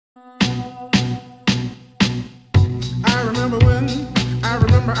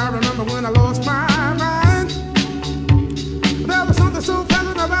I remember when I lost my mind. There was something so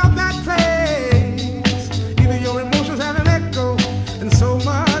pleasant about that place. Even your emotions have an echo in so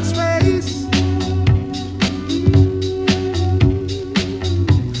much space.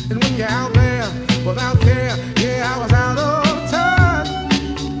 And when you're out there without care, yeah, I was out of touch.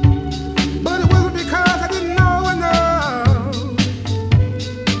 But it wasn't because I didn't know enough.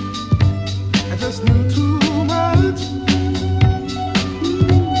 I just knew too